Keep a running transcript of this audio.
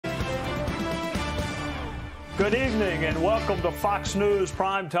Good evening and welcome to Fox News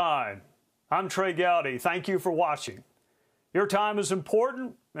Primetime. I'm Trey Gowdy. Thank you for watching. Your time is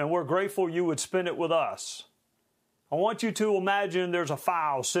important and we're grateful you would spend it with us. I want you to imagine there's a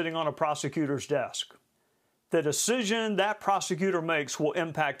file sitting on a prosecutor's desk. The decision that prosecutor makes will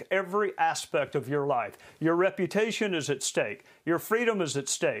impact every aspect of your life. Your reputation is at stake. Your freedom is at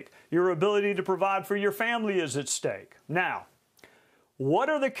stake. Your ability to provide for your family is at stake. Now, what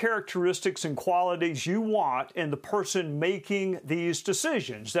are the characteristics and qualities you want in the person making these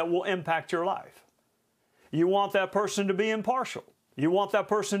decisions that will impact your life? You want that person to be impartial. You want that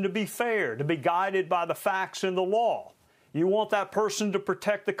person to be fair, to be guided by the facts and the law. You want that person to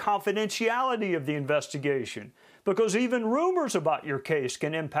protect the confidentiality of the investigation, because even rumors about your case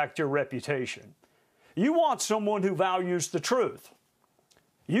can impact your reputation. You want someone who values the truth.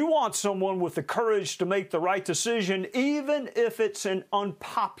 You want someone with the courage to make the right decision, even if it's an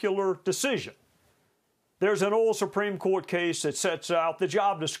unpopular decision. There's an old Supreme Court case that sets out the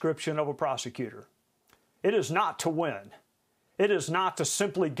job description of a prosecutor. It is not to win. It is not to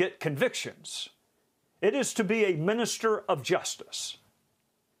simply get convictions. It is to be a minister of justice.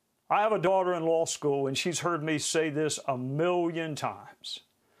 I have a daughter in law school, and she's heard me say this a million times.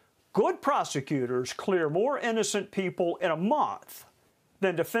 Good prosecutors clear more innocent people in a month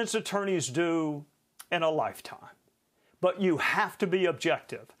than defense attorneys do in a lifetime. But you have to be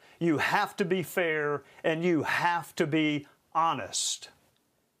objective, you have to be fair, and you have to be honest.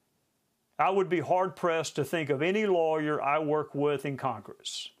 I would be hard-pressed to think of any lawyer I work with in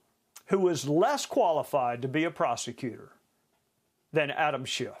Congress who is less qualified to be a prosecutor than Adam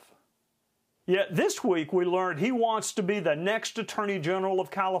Schiff. Yet this week we learned he wants to be the next Attorney General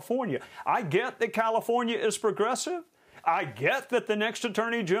of California. I get that California is progressive. I get that the next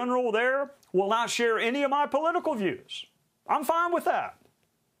Attorney General there will not share any of my political views. I'm fine with that.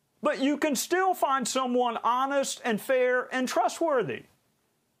 But you can still find someone honest and fair and trustworthy.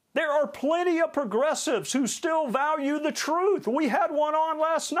 There are plenty of progressives who still value the truth. We had one on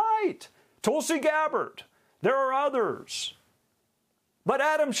last night, Tulsi Gabbard. There are others. But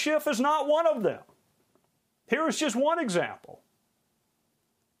Adam Schiff is not one of them. Here is just one example.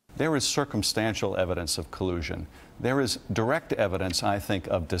 There is circumstantial evidence of collusion. There is direct evidence, I think,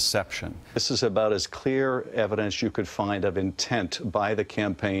 of deception. This is about as clear evidence you could find of intent by the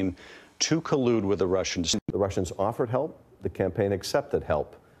campaign to collude with the Russians. The Russians offered help. The campaign accepted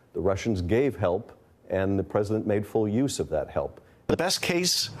help. The Russians gave help, and the president made full use of that help. The best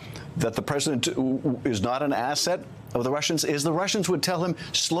case that the president is not an asset of the Russians is the Russians would tell him,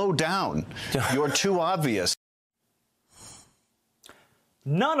 slow down. You're too obvious.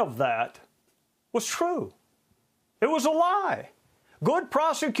 None of that was true. It was a lie. Good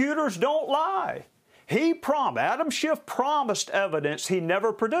prosecutors don't lie. Adam Schiff promised evidence he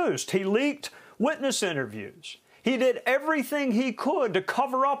never produced. He leaked witness interviews. He did everything he could to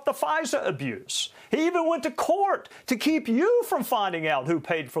cover up the FISA abuse. He even went to court to keep you from finding out who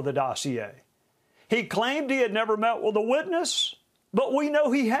paid for the dossier. He claimed he had never met with a witness, but we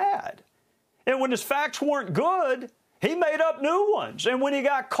know he had. And when his facts weren't good, he made up new ones. And when he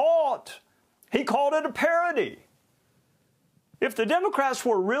got caught, he called it a parody. If the Democrats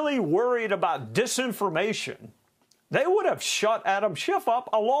were really worried about disinformation, they would have shut Adam Schiff up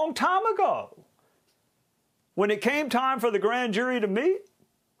a long time ago. When it came time for the grand jury to meet,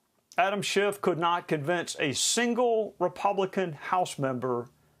 Adam Schiff could not convince a single Republican House member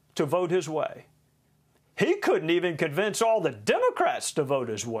to vote his way. He couldn't even convince all the Democrats to vote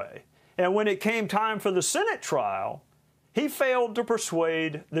his way. And when it came time for the Senate trial, he failed to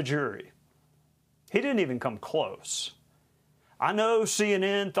persuade the jury. He didn't even come close. I know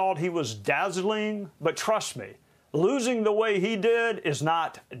CNN thought he was dazzling, but trust me, losing the way he did is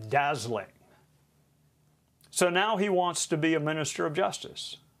not dazzling. So now he wants to be a minister of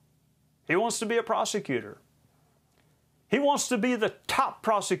justice. He wants to be a prosecutor. He wants to be the top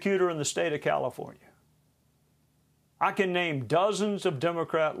prosecutor in the state of California. I can name dozens of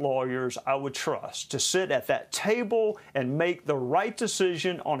Democrat lawyers I would trust to sit at that table and make the right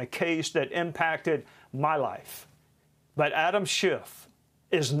decision on a case that impacted my life. But Adam Schiff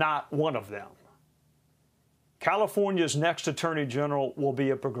is not one of them. California's next Attorney General will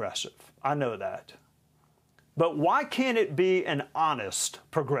be a progressive. I know that. But why can't it be an honest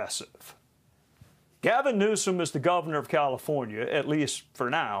progressive? Gavin Newsom is the governor of California, at least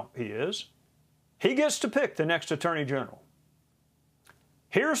for now he is. He gets to pick the next Attorney General.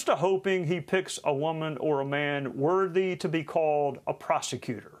 Here's to hoping he picks a woman or a man worthy to be called a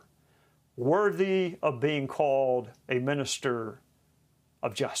prosecutor, worthy of being called a minister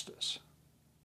of justice.